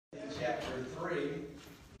chapter 3.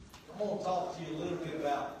 I'm going to talk to you a little bit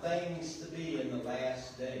about things to be in the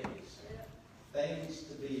last days. Things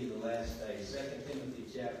to be in the last days. 2 Timothy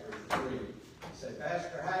chapter 3. You say,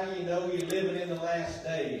 Pastor, how do you know you're living in the last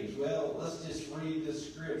days? Well, let's just read the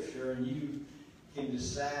scripture and you can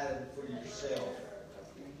decide for yourself.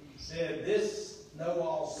 It said, this know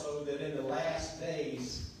also that in the last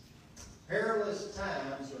days perilous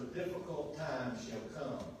times or difficult times shall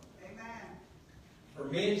come. Amen. For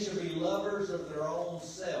men shall be lovers of their own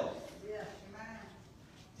self. Yes, amen.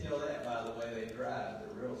 Tell that by the way they drive.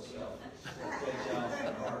 They're real selfish. They'll catch you off in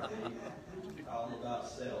a heartbeat. All about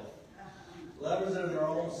self. Lovers of their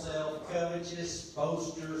own self, covetous,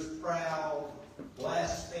 boasters, proud,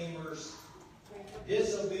 blasphemers,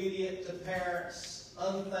 disobedient to parents,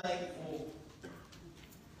 unthankful,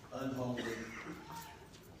 unholy,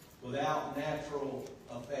 without natural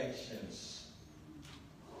affections.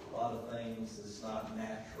 A lot of things that's not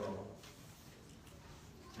natural.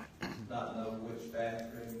 Not knowing which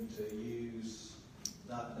bathroom to use,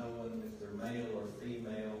 not knowing if they're male or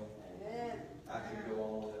female. Amen. I could go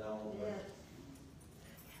on and on. Yes.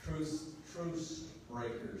 Truce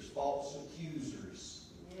breakers, false accusers.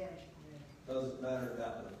 Yes. Doesn't matter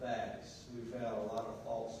about the facts. We've had a lot of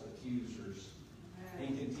false accusers.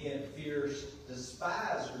 Incontent, fierce,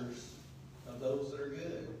 despisers of those that are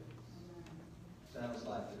good. Sounds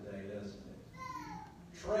like today, doesn't it?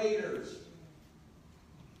 Traitors.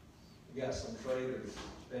 We got some traitors,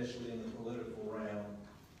 especially in the political realm.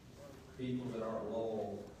 People that aren't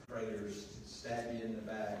loyal, traitors, stab you in the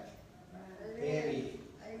back. Petty,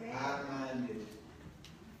 high-minded,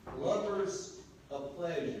 lovers of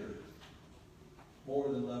pleasure more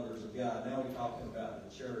than lovers of God. Now we're talking about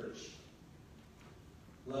the church.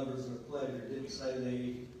 Lovers of pleasure didn't say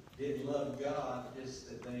they didn't love God, just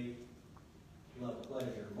that they love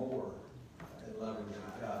pleasure more than lovers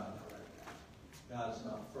of God. God's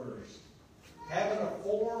not first. Having a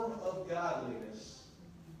form of godliness,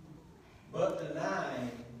 but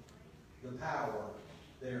denying the power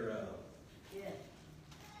thereof. Yes.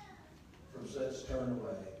 From such turn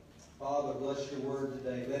away. Father, bless your word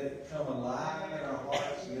today. Let it come alive in our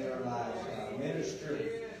hearts and in our lives, God. Minister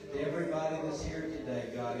to everybody that's here today,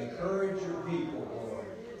 God. Encourage your people, Lord.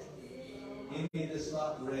 Any that's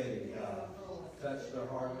not ready, God, touch their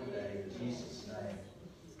heart today. In Jesus' name,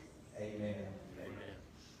 amen. Amen.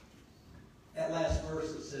 That last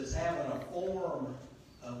verse that says, having a form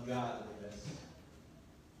of godliness,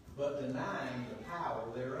 but denying the power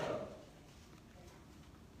thereof.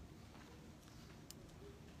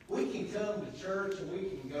 We can come to church and we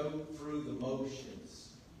can go through the motions.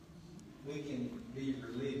 We can be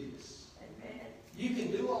religious. Amen. You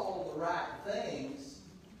can do all the right things,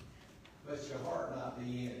 but your heart not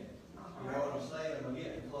be in it. You know what I'm saying? I'm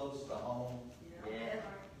getting close to home. Yes.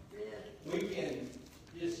 Yes. We can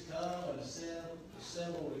just come and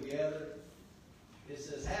assemble together. It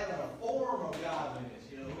says having a form of godliness.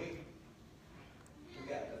 You know, we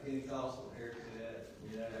got the Pentecostal haircut.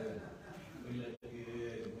 You know, we look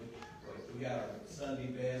good. And we got our Sunday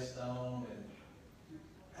best on and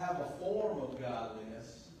have a form of godliness,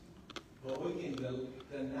 but we can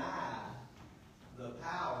deny the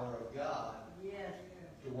power of God. Yes.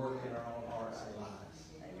 To work in our own hearts and lives.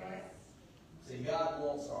 Amen. See, God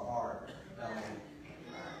wants our heart, don't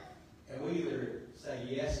He? And we either say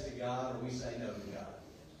yes to God or we say no to God.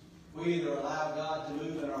 We either allow God to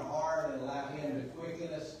move in our heart and allow Him to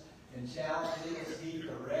quicken us and challenge us. He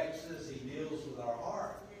corrects us. He deals with our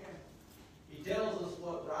heart. He tells us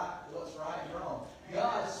what's right and wrong.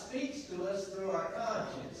 God speaks to us through our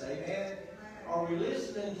conscience. Amen? Are we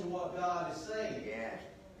listening to what God is saying? Yes.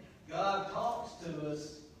 God talks to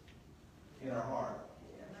us in our heart.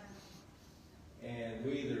 And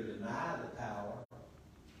we either deny the power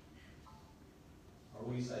or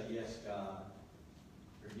we say, yes, God,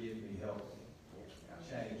 forgive me, help me,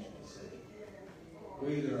 change me, see.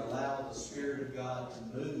 We either allow the Spirit of God to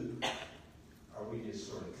move or we just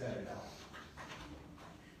sort of cut it off.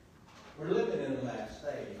 We're living in the last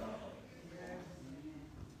day, aren't we?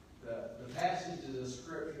 The passages of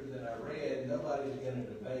Scripture that I read, nobody's going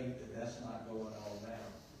to debate that that's not going on now.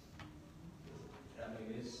 I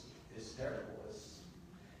mean, it's terrible.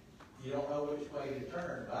 You don't know which way to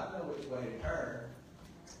turn, but I know which way to turn.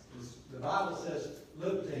 The Bible says,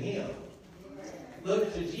 look to Him.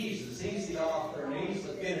 Look to Jesus. He's the author and He's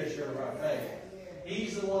the finisher of our faith.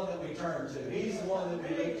 He's the one that we turn to. He's the one that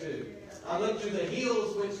we look to. I look to the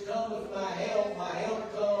hills which come with my help. My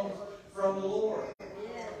help comes from the Lord.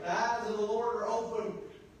 The eyes of the Lord are open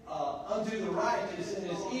unto the righteous, and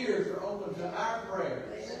His ears are open to our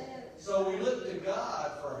prayers. So we look to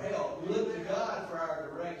God for help. We look to God for our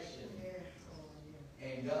direction.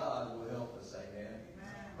 and God will help us. Amen.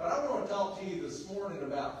 But I want to talk to you this morning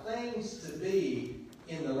about things to be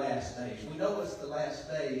in the last days. We know it's the last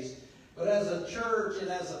days, but as a church and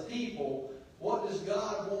as a people, what does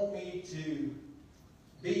God want me to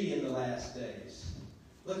be in the last days?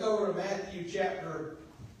 Look over to Matthew chapter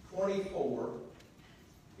 24,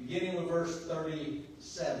 beginning with verse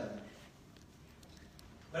 37.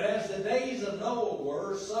 But as the days of Noah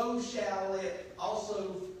were, so shall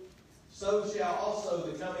also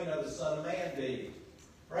the coming of the Son of Man be.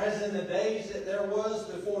 For as in the days that there was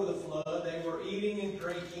before the flood, they were eating and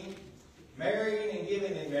drinking, marrying and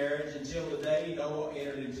giving in marriage, until the day Noah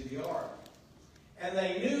entered into the ark. And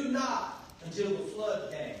they knew not until the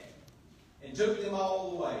flood came, and took them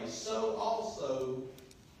all away. So also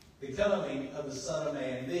the coming of the Son of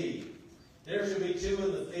Man be. There shall be two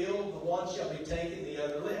in the field, the one shall be taken, the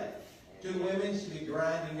other left. Two women shall be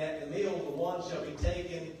grinding at the mill, the one shall be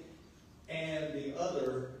taken, and the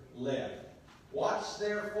other left. Watch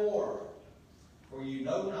therefore, for you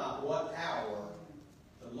know not what hour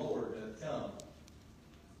the Lord doth come.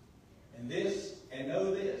 And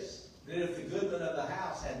know this, that if the goodman of the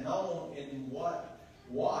house had known in what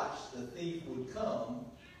watch the thief would come,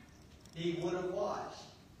 he would have watched,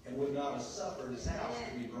 and would not have suffered his house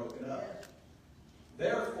to be broken up.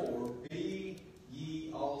 Therefore be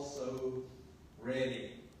ye also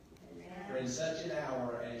ready. For in such an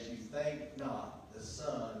hour as you think not, the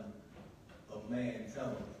Son of Man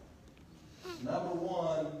cometh. Number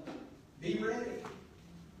one, be ready.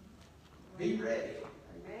 Be ready.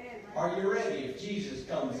 Are you ready if Jesus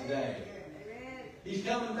comes today? He's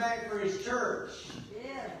coming back for His church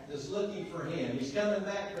that's looking for Him. He's coming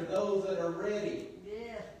back for those that are ready.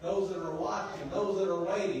 Those that are watching, those that are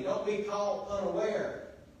waiting. Don't be caught unaware.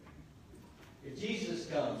 If Jesus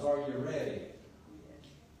comes, are you ready?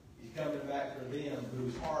 He's coming back for them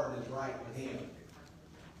whose heart is right with Him.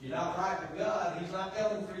 If you're not right with God, He's not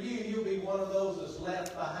coming for you. You'll be one of those that's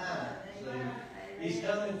left behind. See? He's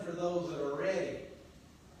coming for those that are ready.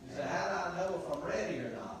 You say, how do I know if I'm ready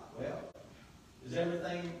or not? Well, is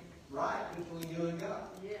everything right between you and God?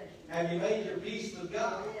 Yes. Have you made your peace with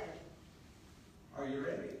God? Yes. Are you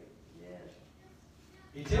ready? Yes.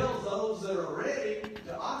 He tells those that are ready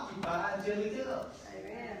to occupy until He comes.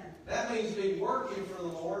 Amen. That means be working for the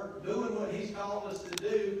Lord, doing what He's called us to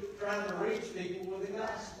do, trying to reach people with the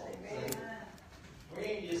gospel. Amen. We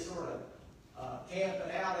ain't just sort of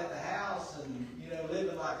camping out at the house and,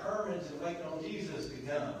 living like hermits and waiting on Jesus to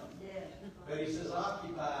come. Yes. But He says,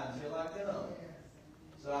 occupy until I come.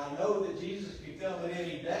 So I know that Jesus could come at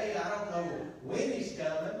any day. I don't know when He's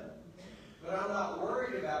coming, but I'm not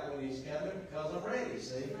worried about when He's coming because I'm ready,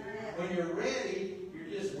 see? When you're ready,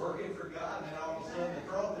 you're just working for God, and then all of a sudden the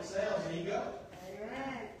trumpet sounds and you go.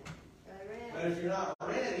 Amen. Amen. But if you're not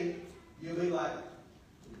ready, you'll be like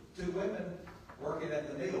two women working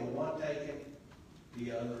at the mill, one taking,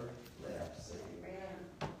 the other left, see?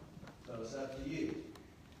 Amen. So it's up to you.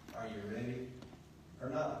 Are you ready or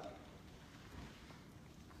not?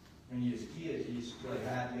 When you was kids, you used to play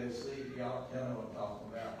hide and go seek. Y'all know what I'm talking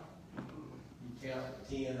about. You count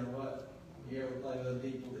to 10 or what? You ever play with other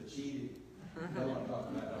people that cheated? You know what I'm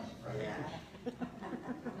talking about, don't you?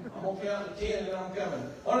 I'm going to count to 10 and then I'm coming.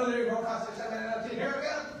 1, 2, 3, 4, 5, 6, 7, 8, 9, 10. Here I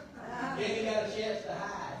come. Then you got a chance to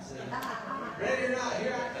hide. See? Ready or not,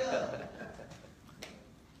 here I come.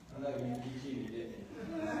 I know you cheated, didn't you?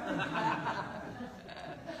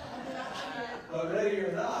 But ready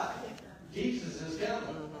or not, Jesus is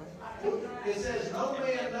coming. It says, no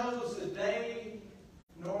man knows the day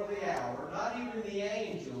nor the hour, not even the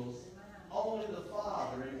angels, only the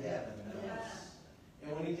Father in heaven knows.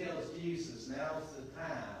 And when He tells Jesus, now's the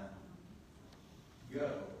time, go,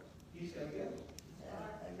 He's going to go.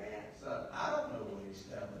 So I don't know when He's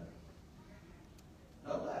coming.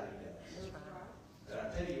 Nobody does. But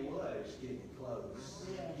I tell you what, it's getting close.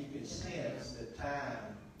 You can sense that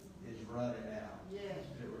time is running out.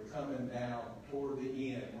 That we're coming down toward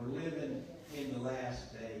the end. We're living in the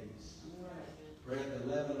last days. We're at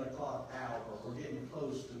the 11 o'clock hour. We're getting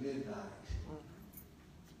close to midnight.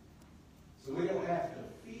 So we don't have to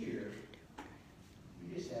fear.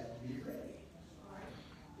 You just have to be ready.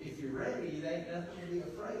 If you're ready, it ain't nothing to be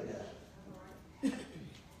afraid of.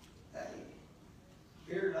 Hey,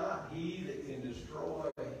 fear not he that can destroy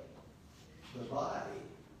the body,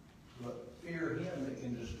 but fear Him that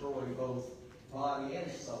can destroy both body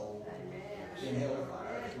and soul in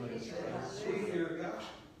hellfire. That's what it says. We fear God.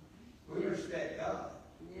 We respect God.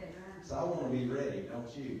 So I want to be ready,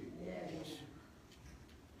 don't you?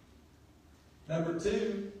 Number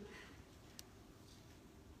 2,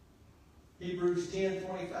 Hebrews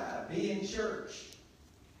 10:25. Be in church.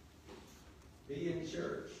 Be in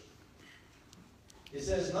church. It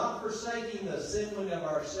says, not forsaking the assembling of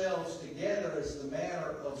ourselves together as the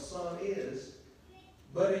manner of some is,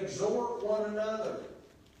 but exhort one another.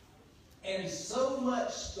 And so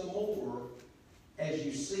much the more as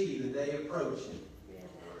you see the day approaching.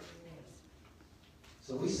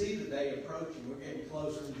 So we see the day approaching. We're getting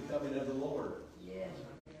closer to the coming of the Lord. Yes.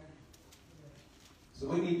 So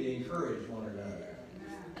we need to encourage one another.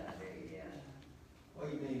 What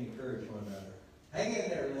do you mean encourage one another? Hang in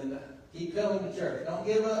there, Linda. Keep coming to church. Don't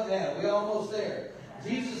give up now. We're almost there.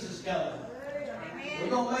 Jesus is coming. We're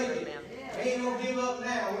going to make it. We ain't going to give up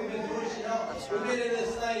now. We've been pushing on. We've been in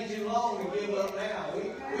this thing too long to give up now.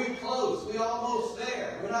 We're close. We're almost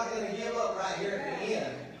there. We're not going to give up right here at the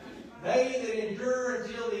end. They that endure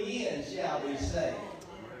until the end shall be saved.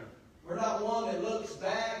 We're not one that looks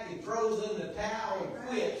back and throws in the towel and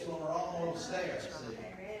quits when we're almost there. See?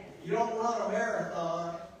 You don't run a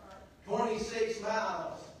marathon, 26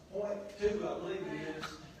 miles, 0.2 I believe it is,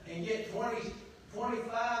 and get 25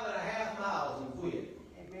 and a half miles and quit.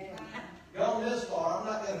 Gone this far, I'm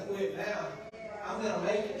not going to quit now. I'm going to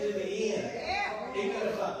make it to the end.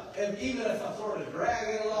 Even if I sort of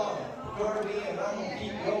drag it along toward the end, I'm going to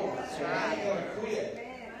keep going. So I ain't going to quit.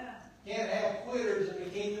 Can't have quitters in the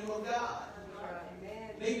kingdom of God.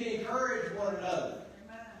 Need to encourage one another.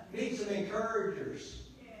 Need some encouragers.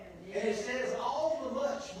 And it says all the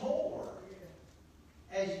much more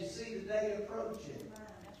as you see the day approaching.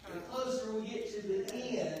 The closer we get to the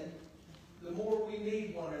end, the more we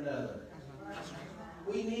need one another.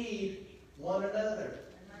 We need one another.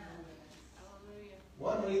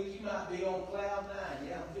 One week you might be on cloud nine.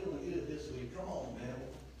 Yeah, I'm feeling good this week. Come on, man.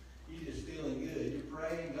 You're just feeling good. You're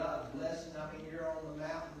praying, God's blessing. I mean, you're on the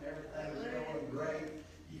mountain. Everything's going great.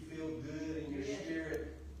 You feel good in your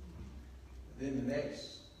spirit. Then the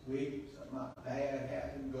next week, something bad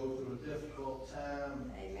happened. Go through a difficult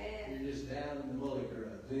time. Amen. You're just down in the mully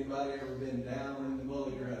grubs. Anybody ever been down in the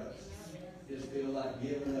mully grubs? Just feel like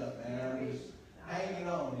giving up, man. I'm just hanging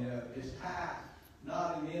on, you know, just high,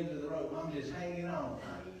 not in the end of the rope. I'm just hanging on.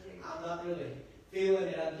 I'm not really feeling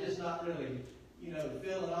it. I'm just not really, you know,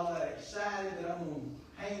 feeling all that excited that I'm going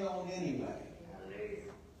to hang on anyway.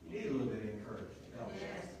 You need a little bit of encouragement, don't you?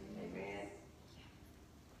 Yes. Amen.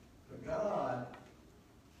 But God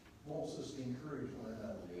wants us to encourage one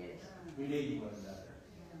another. Yes. We need one another.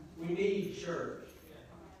 We need church.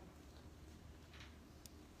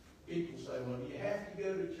 People say, well, do you have to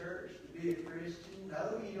go to church to be a Christian?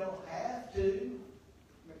 No, you don't have to.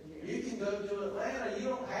 You can go to Atlanta. You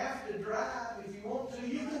don't have to drive. If you want to,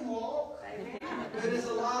 you can walk. But it's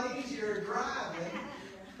a lot easier driving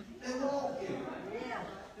than walking.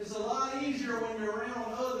 It's a lot easier when you're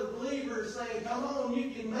around other believers saying, come on,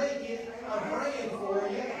 you can make it. I'm praying for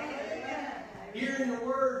you. Hearing the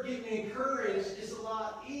word, getting encouraged, is a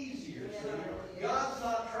lot easier. See? God's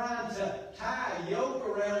not trying to tie a yoke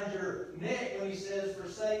around your neck when he says,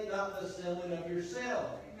 forsake not the assembling of yourself.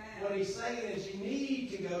 What he's saying is you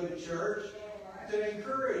need to go to church to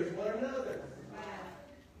encourage one another.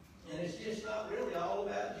 And it's just not really all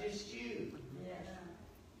about just you.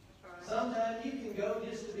 Sometimes you can go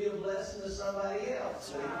just to be a blessing to somebody else.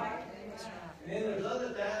 See? And then there's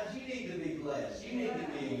other times you need to be blessed. You need to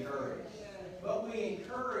be encouraged. But we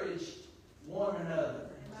encourage one another.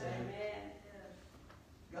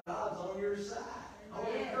 God's on your side. I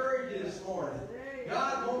want to encourage you this morning.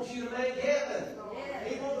 God wants you to make heaven.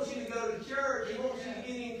 He wants you to go to church. He wants you to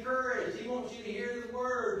get encouraged. He wants you to hear the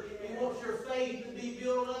word. He wants your faith to be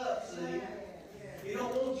built up, see? He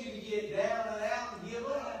don't want you to get down and out and give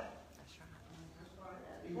up.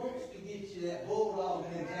 He wants to get you that bulldog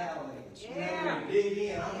mentality. You know, you dig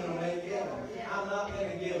in. I'm going to make heaven. I'm not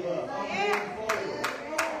going to give up. I'm moving forward.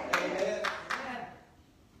 Amen.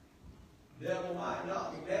 The devil might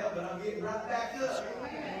knock me down, but I'm getting right back up.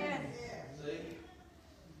 See?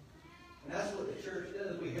 And that's what the church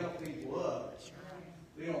does. We help people up.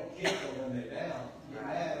 We don't kick them when they're down. Get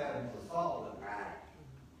mad at them for falling.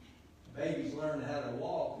 Babies learn how to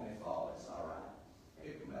walk when they fall. It's all right.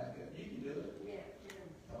 Pick them back up. You can do it.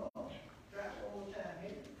 Come on. Try it one more time.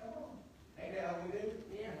 Here. Come on. Ain't that how we do?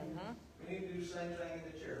 We need to do the same thing in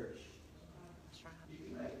the church. You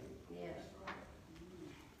can make it.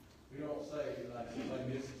 We don't say, like, somebody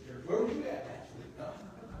misses church. Where were you at last week? No.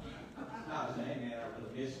 I was hanging out with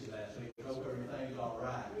the missus last week. I hope everything's all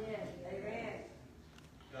right.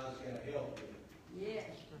 God's going to help you.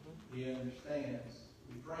 He understands.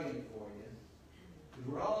 We're praying for you. Because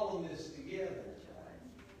we're all in this together.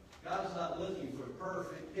 God's not looking for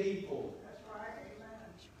perfect people.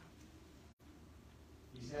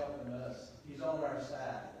 He's helping us. He's on our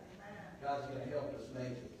side. God's going to help us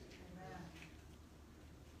make it.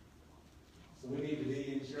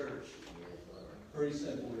 church. Yes, Lord. Pretty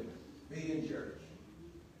simple, isn't it? Be in church.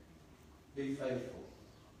 Be faithful.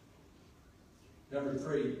 Number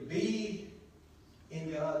 3, be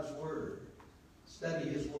in God's Word. Study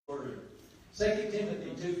His Word. 2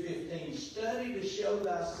 Timothy 2:15, study to show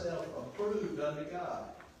thyself approved unto God.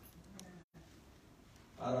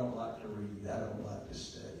 I don't like to read. I don't like to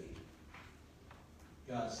study.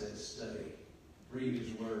 God says study. Read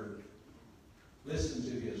His Word. Listen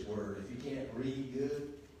to His Word. If you can't read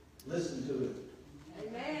good, listen to it.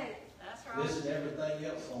 Amen. That's right. Listen to everything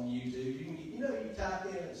else on YouTube. You type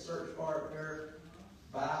in a search bar up there,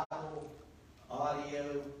 Bible,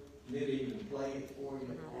 audio, and it even play it for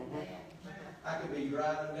you. Amen. I could be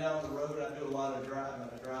driving down the road. I do a lot of driving.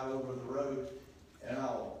 I drive over the road, and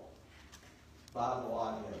I'll Bible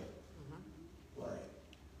audio play.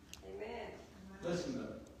 Amen. Listen to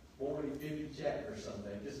 40, 50 chapters or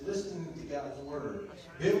something. Just listening to God's Word.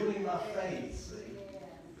 Building my faith, see.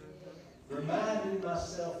 Reminding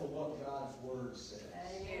myself of what God's Word says.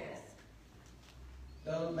 Yes.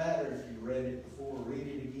 Doesn't matter if you read it before, read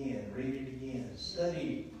it again, read it again.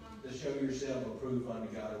 Study to show yourself approved unto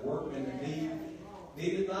God. A workman that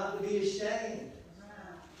needed not to be ashamed,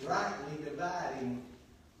 rightly dividing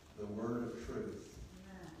the word of truth.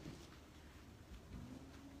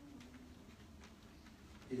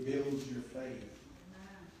 It builds your faith.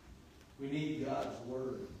 We need God's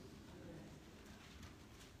Word.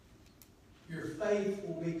 Your faith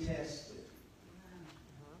will be tested.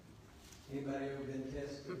 Anybody ever been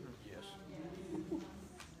tested? Yes.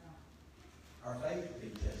 Our faith will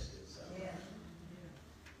be tested. So.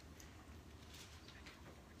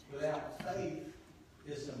 Without faith,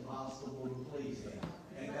 it's impossible to please Him.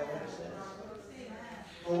 Ain't that what it says?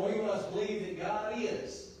 For we must believe that God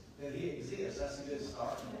is, that He exists. That's a good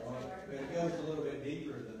starting point. But it goes a little bit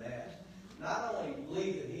deeper than that. Not only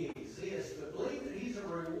believe that He exists, but believe that He's a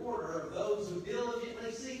rewarder of those who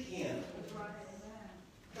diligently seek Him.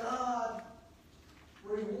 God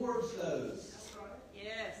rewards those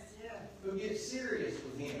Yes. who get serious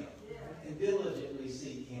with Him and diligently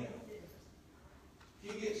seek Him.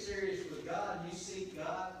 If you get serious with God and you seek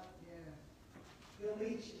God, He'll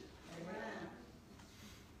meet you.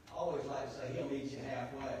 I always like to say He'll meet you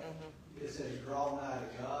halfway. It says, draw nigh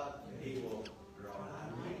to God, and He will draw nigh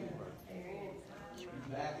to you. You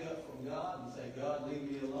back up from God and say, God, leave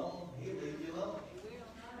me alone. He'll leave you alone.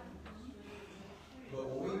 But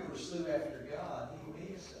when we pursue after God, He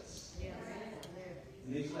meets us.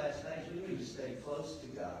 In these last days, we need to stay close to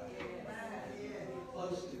God.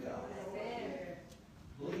 Close to God.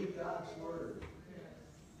 Believe God's Word.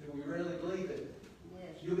 Do we really believe it?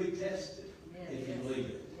 You'll be tested if you believe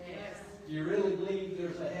it. Do you really believe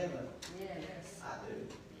there's a heaven? I do.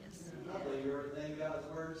 I believe everything God's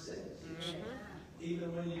Word says.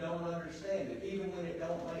 Even when you don't understand it. Even when it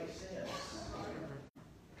don't make sense.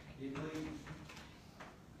 You believe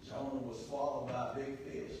Jonah was swallowed by a big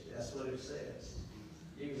fish. That's what it says.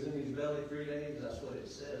 He was in his belly 3 days. That's what it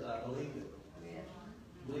says. I believe it.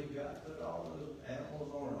 Believe God put all those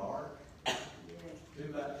animals on an ark.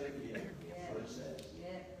 2 by 2. Yeah. That's what it says.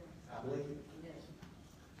 I believe it.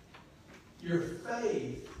 Your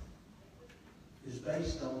faith is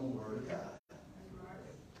based on the Word of God.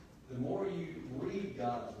 The more you read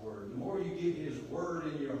God's Word, the more you get His Word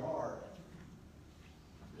in your heart,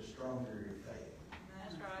 the stronger your faith.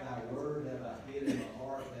 That's right. Thy word have I hid in my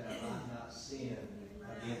heart that I might not sin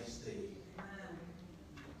against Thee.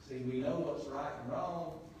 See, we know what's right and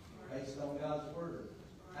wrong based on God's Word.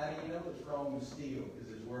 How do you know it's wrong to steal? Because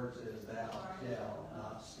His Word says, thou shalt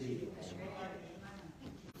not steal.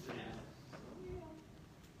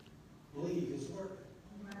 Believe His Word.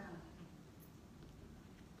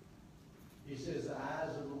 He says the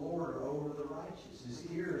eyes of the Lord are over the righteous.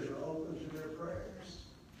 His ears are open to their prayers.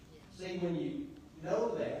 See, when you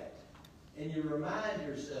know that and you remind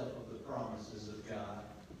yourself of the promises of God,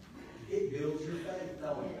 it builds your faith,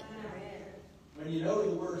 don't it? When you know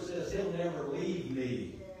the Word says He'll never leave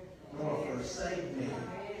me nor forsake me.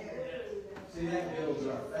 See, that builds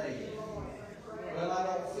our faith. Well, I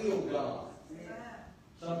don't feel God.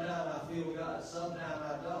 Sometimes I feel God, sometimes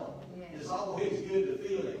I don't. It's always good to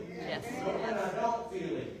feel Him. Yes. But when I don't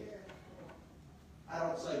feel Him, I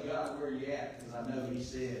don't say, God, where are you at? Because I know He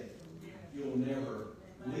said, you'll never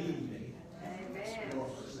leave me nor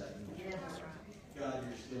forsake me. God,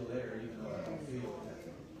 you're still there even though I don't feel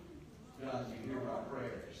it. God, you hear my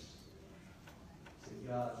prayers. See,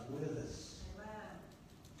 God's with us.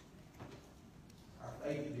 Our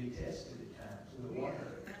faith can be tested at times. We wonder,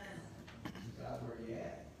 God, where are you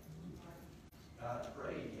at? God, I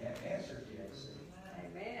prayed. You haven't answered yet. See?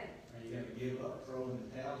 Are you going to give up? throw in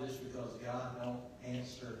the towel just because God don't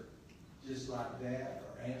answer just like that,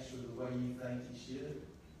 or answer the way you think He should,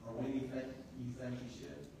 or when you think He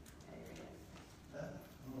should.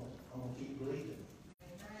 I'm going to keep believing.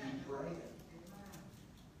 Keep praying.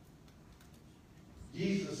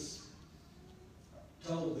 Jesus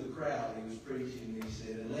told the crowd He was preaching, He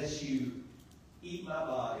said, unless you eat my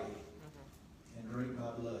body and drink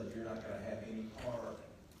my blood, you're not going to have any part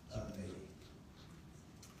of me.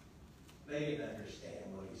 They didn't understand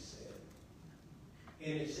what He said.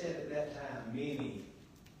 And it said at that time, many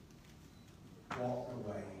walked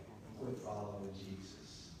away and quit following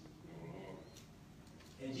Jesus.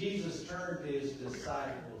 And Jesus turned to His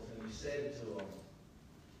disciples and He said to them,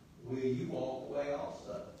 will you walk away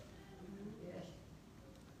also? Yes.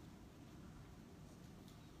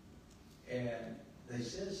 And they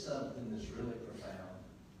said something that's really profound.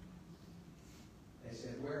 They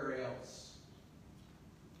said, where else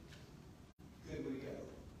could we go?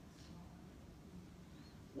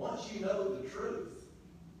 Once you know the truth,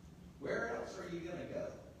 where else are you going to go?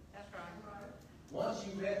 That's right. Once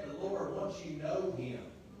you met the Lord, once you know Him,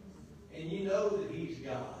 and you know that He's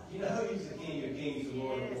God, you know He's the King of Kings, the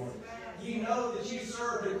Lord of Lords, you know that you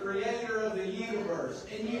serve the Creator of the universe,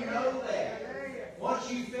 and you know that. Once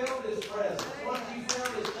you felt His presence, once you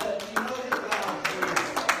felt His touch, you know that God's with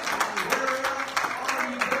you. Where else are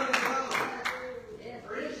you going to go?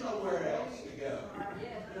 There is nowhere else to go.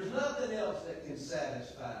 There's nothing else that can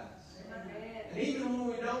satisfy us. And even when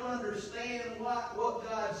we don't understand what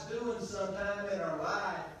God's doing sometime in our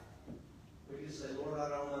life, we just say, Lord, I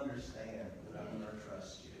don't understand, but I'm going to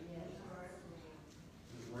trust you.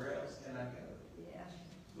 Because where else can I go?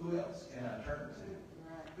 Who else can I turn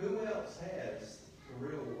to? Who else has the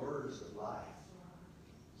real words of life?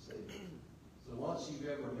 See? So once you've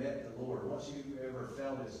ever met the Lord, once you've ever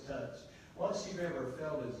felt His touch, once you've ever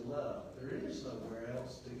felt His love, there is nowhere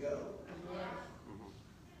else to go.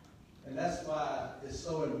 And that's why it's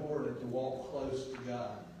so important to walk close to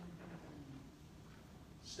God.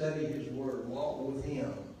 Study His Word. Walk with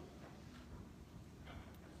Him.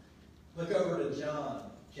 Look over to John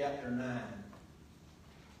chapter 9.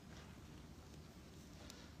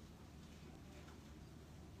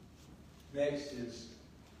 Next is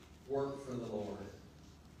work for the Lord.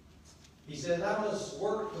 He said, I must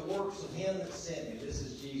work the works of Him that sent me. This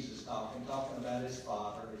is Jesus talking about His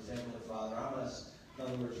Father, His Heavenly Father. I must, in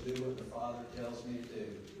other words, do what the Father tells me to do.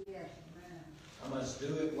 Yes. I must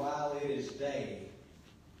do it while it is day.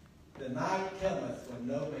 The night cometh when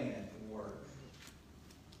no man can work.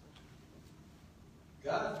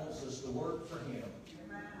 God wants us to work for Him.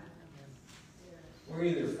 We're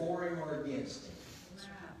either for Him or against Him.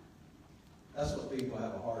 That's what people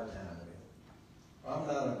have a hard time with. I'm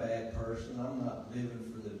not a bad person. I'm not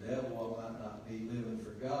living for the devil. I might not be living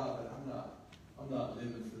for God, but I'm not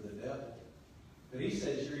living for the devil. But He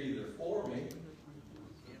says you're either for me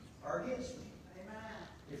or against me.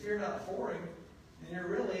 If you're not for Him, then you're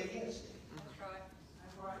really against Him.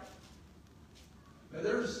 That's right. But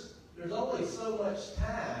there's only so much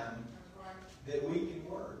time that we can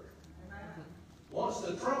work. Once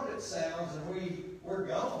the trumpet sounds and we're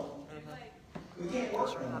gone, we can't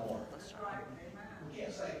work no more. We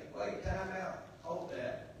can't say, wait, time out, hold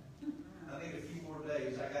that. I need a few more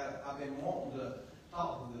days. I've been wanting to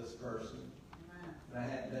talk to this person, and I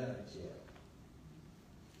hadn't done it yet.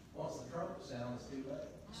 Once the trumpet sounds, it's too late.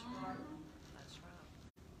 That's right.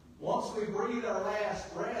 Once we breathe our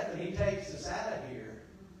last breath and He takes us out of here,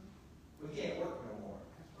 we can't work no more.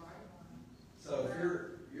 So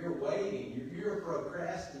if you're waiting, you're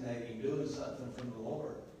procrastinating doing something from the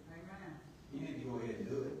Lord, you need to go ahead and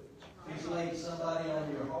do it. If He's laid somebody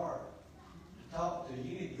on your heart to talk to,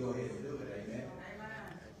 you need to go ahead and do it. Amen?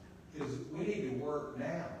 Because we need to work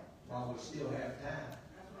now while we still have time.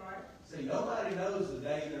 See, nobody knows the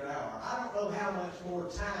day or hour. I don't know how much more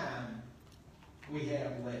time we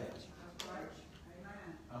have left.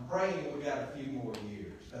 I'm praying we got a few more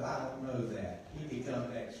years, but I don't know that. He can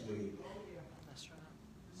come next week.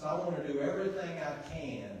 So I want to do everything I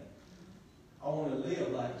can. I want to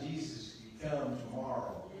live like Jesus can come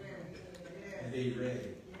tomorrow and be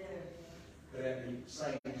ready. But at the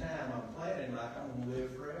same time, I'm planning like I'm going to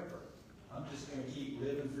live forever. I'm just going to keep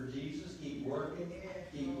living for Jesus, keep working,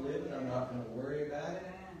 keep living. I'm not going to worry about it.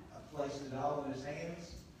 I placed it all in His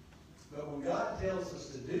hands. But when God tells us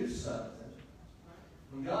to do something,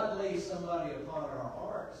 when God lays somebody upon our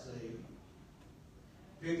heart, see,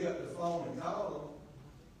 pick up the phone and call them.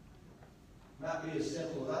 Might be as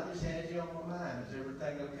simple as, I just had you on my mind. Is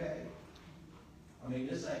everything okay? I mean,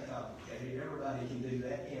 this ain't complicated. Everybody can do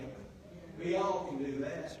that, can't we? We all can do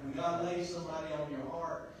that. When God lays somebody on your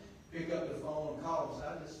heart, pick up the phone and call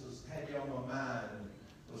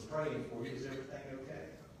praying for you. Is everything okay?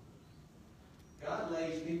 God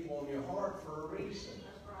lays people on your heart for a reason.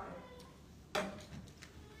 That's right.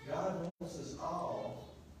 God wants us all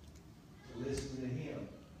to listen to Him.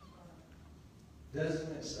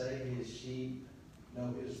 Doesn't it say His sheep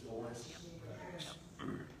know His voice?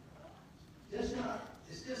 It's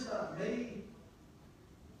just not me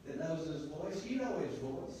that knows His voice. You know His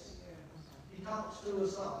voice. He talks to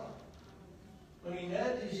us all. When He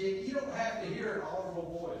nudges you, you don't have to hear an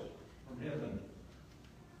audible voice from heaven.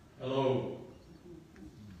 Hello,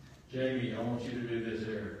 Jamie, I want you to do this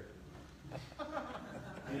here.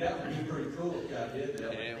 That would be pretty cool if God did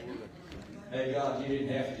that. Hey, God, you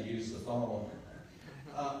didn't have to use the phone.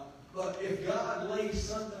 But if God lays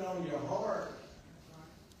something on your heart,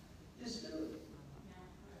 just do it.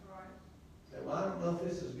 Say, well, I don't know if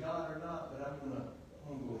this is God or not, but I'm gonna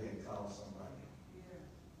go ahead and call somebody.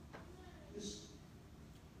 Just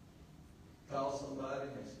call somebody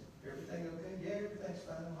and say, everything okay? Yeah, everything's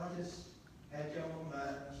fine. I just had you on my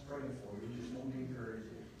mind. I was praying for you. Just want to encourage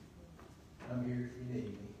you. I'm here if you need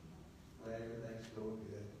me. Glad everything's going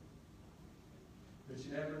good. But you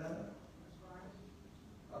never know.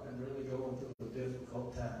 I've been really going through a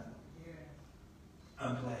difficult time.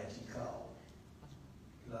 I'm glad you called.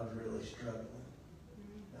 Because I was really struggling.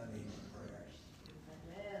 I need some prayers.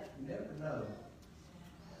 You never know.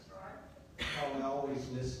 I always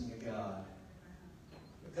listen to God.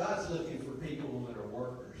 But God's looking for people that are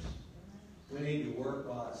workers. We need to work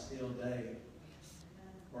while it's still day.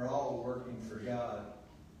 We're all working for God.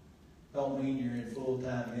 Don't mean you're in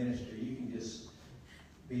full-time ministry. You can just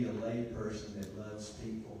be a lay person that loves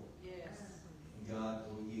people. Yes. And God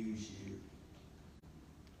will use you.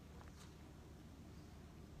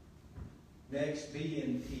 Next, be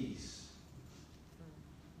in peace.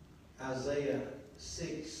 Isaiah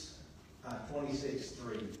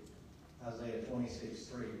 26:3. Isaiah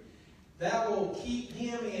 26:3. Thou wilt keep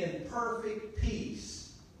him in perfect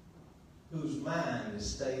peace, whose mind is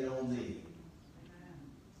stayed on thee,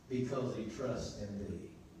 because he trusts in thee.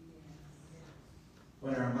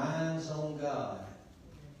 When our mind's on God,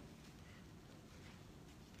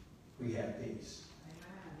 we have peace.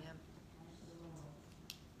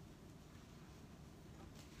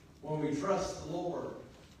 When we trust the Lord,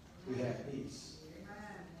 we have peace.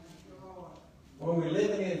 When we're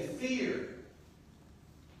living in fear,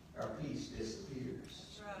 our peace disappears.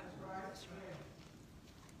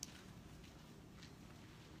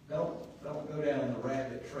 Don't go down the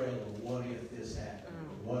rabbit trail of what if this happened,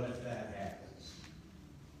 or what if that happens.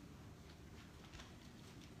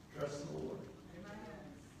 Trust the Lord.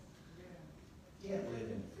 You can't live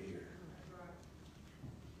in fear.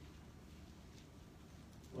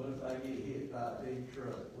 What if I get hit by a big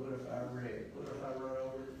truck? What if I wreck? What if I run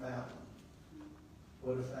over the mountain?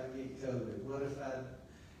 What if I get COVID? What if I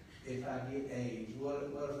get AIDS? What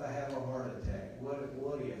if I have a heart attack? What if?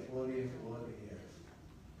 What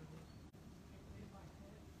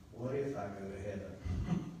if I go to heaven?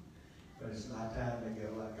 But it's my time to go,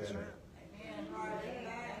 I go.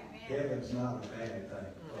 Heaven's not a bad thing.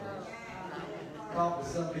 Talk to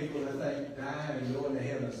some people that think dying and going to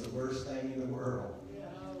heaven is the worst thing in the world.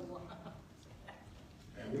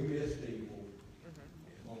 And we miss people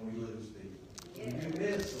when we lose people. We do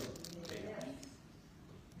miss them.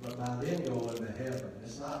 But by them going to heaven,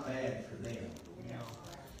 it's not bad for them.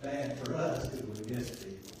 It's bad for us because we miss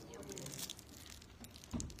people.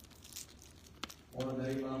 One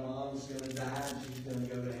day my mom's going to die and she's going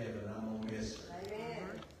to go to heaven. I'm going to miss her.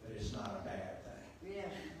 But it's not a bad thing.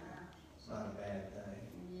 It's not a bad thing.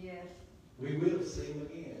 Yes. We will see him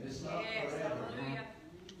again. It's not forever. Hallelujah.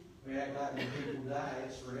 We act like when people die,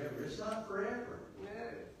 it's forever. It's not forever. No.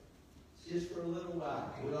 It's just for a little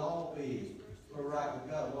while. We'll all be, we're right with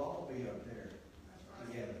God, we'll all be up there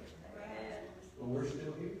together. But we're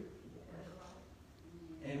still here.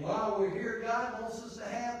 And while we're here, God wants us to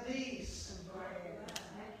have peace.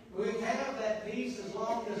 We have that peace as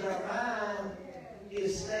long as our mind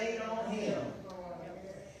is stayed on Him.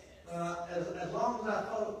 As long as I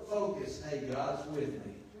focus, hey, God's with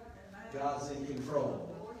me. God's in control.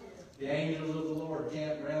 The angels of the Lord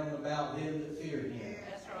camp round about them that fear Him.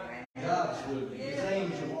 God's with me. His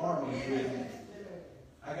angel army is with me.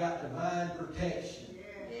 I got divine protection.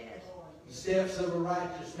 The steps of a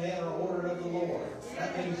righteous man are ordered of the Lord.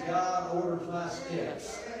 That means God orders my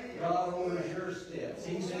steps. God orders your steps.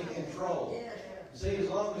 He's in control. See, as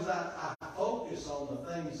long as I focus on the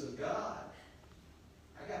things of God,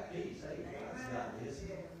 I got peace. Hey, God's got this.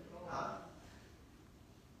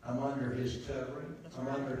 I'm under His covering. I'm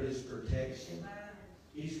under His protection.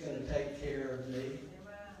 He's going to take care of me.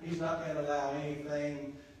 He's not going to allow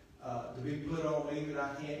anything to be put on me that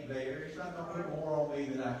I can't bear. He's not going to put more on me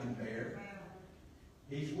than I can bear.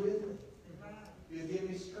 He's with me. He'll give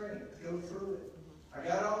me strength to go through it. I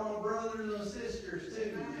got all my brothers and sisters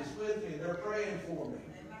too just with me. They're praying for me.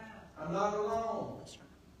 I'm not alone.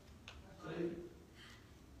 See?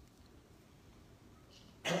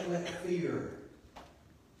 Don't let fear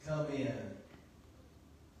come in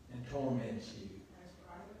and torment you.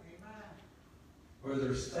 Where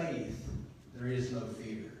there's faith, there is no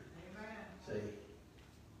fear. See?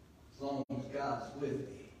 As long as God's with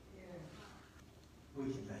me, we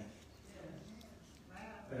can make it.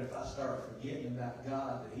 But if I start forgetting about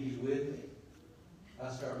God, that He's with me, I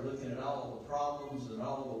start looking at all the problems and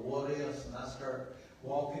all the what ifs, and I start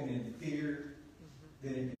walking in fear,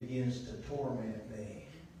 then it begins to torment me.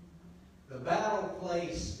 The battle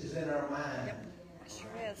place is in our mind. Yep.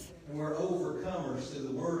 Sure is. And we're overcomers through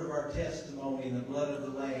the word of our testimony and the blood of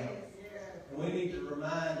the Lamb. And we need to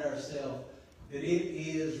remind ourselves that it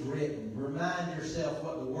is written. Remind yourself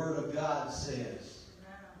what the Word of God says.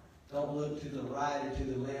 Don't look to the right or to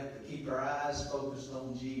the left, but keep our eyes focused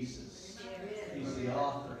on Jesus. He's the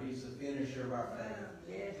author. He's the finisher of our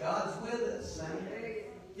faith. God's with us, saints.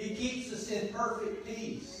 He keeps us in perfect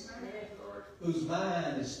peace, whose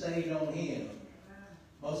mind is stayed on Him.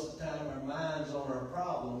 Most of the time, our mind's on our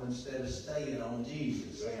problem instead of staying on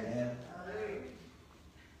Jesus. Amen.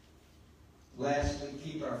 Lastly,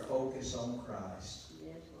 keep our focus on Christ.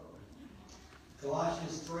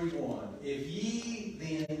 Colossians 3:1. If ye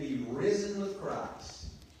then be risen with Christ,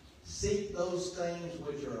 seek those things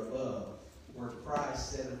which are above, where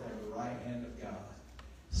Christ sitteth on the right hand of God.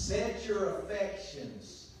 Set your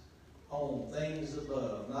affections on things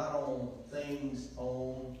above, not on things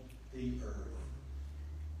on the earth.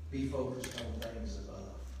 Be focused on things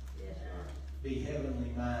above. Yes, Lord. Be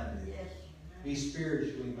heavenly minded. Yes. Be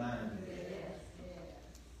spiritually minded. Yes.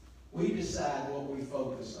 We decide what we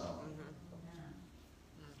focus on.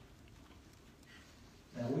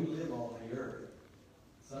 Now, we live on the earth.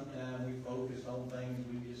 Sometimes we focus on things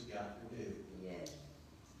we just got to do. Yes.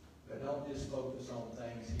 But don't just focus on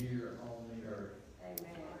things here on the earth.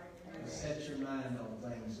 Amen. And set your mind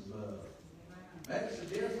on things above. Makes a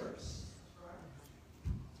difference.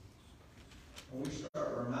 When we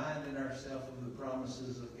start reminding ourselves of the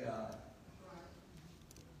promises of God.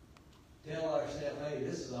 Tell ourselves, hey,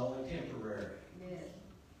 this is only temporary. Yes.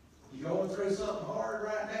 You going through something hard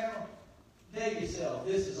right now? Tell yourself,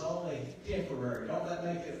 this is only temporary. Don't that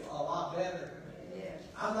make it a lot better? Yes.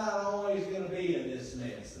 I'm not always going to be in this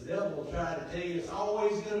mess. The devil will try to tell you it's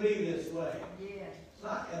always going to be this way. Yes. It's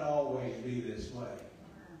not going to always be this way.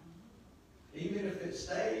 Even if it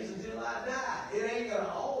stays until I die, it ain't going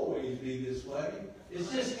to always be this way.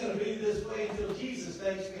 It's just going to be this way until Jesus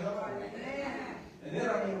takes me home. Amen. And then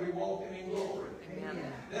I'm going to be walking in glory.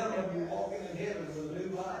 Amen. Then I'm going to be walking in heaven with a new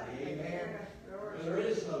body. Amen. But there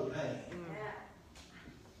is no pain.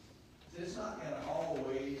 It's not going to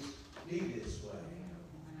always be this way.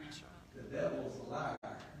 The devil's a liar.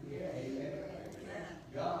 Amen.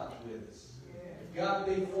 God's with us. If God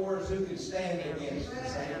be for us, who can stand against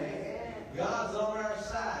us? Amen. God's on our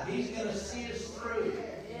side. He's going to see us through.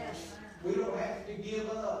 We don't have to give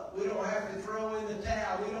up. We don't have to throw in the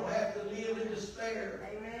towel. We don't have to live in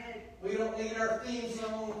despair. We don't need our theme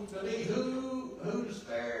song to be who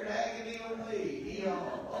despaired agony on me. He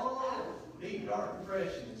oh, deep dark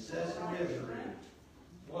depression, excessive misery.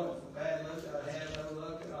 What for bad luck I had no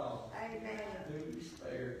luck at all. Amen. Who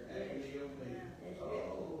despaired agony on me.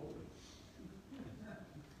 Oh.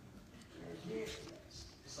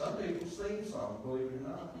 Some people sing songs, believe it or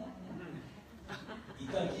not. You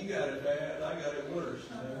think you got it bad, I got it worse,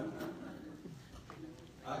 you know.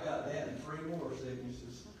 I got that and 3 more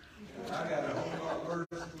sicknesses. I got a whole lot worse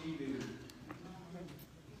than you do.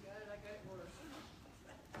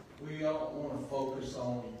 We don't want to focus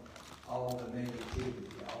on all the negativity,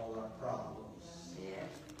 all our problems. Yes.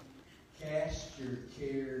 Cast your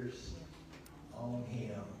cares on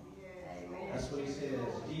Him. Amen. That's what He says.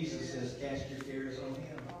 Jesus says, cast your cares on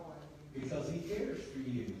Him. Because He cares for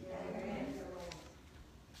you. Amen.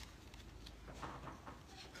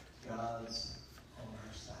 God's on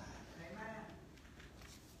our side.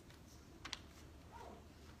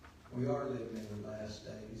 We are living in the last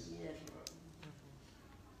days. Yes.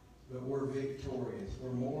 But we're victorious.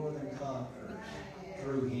 We're more than conquerors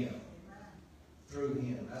through Him. Through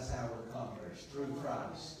Him. That's how we're conquerors. Through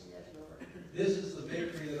Christ. Yes, Lord. This is the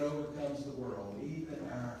victory that overcomes the world, even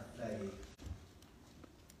our faith.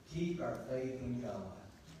 Keep our faith in God.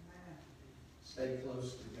 Stay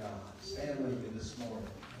close to God. Stand with me this morning.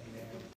 Amen.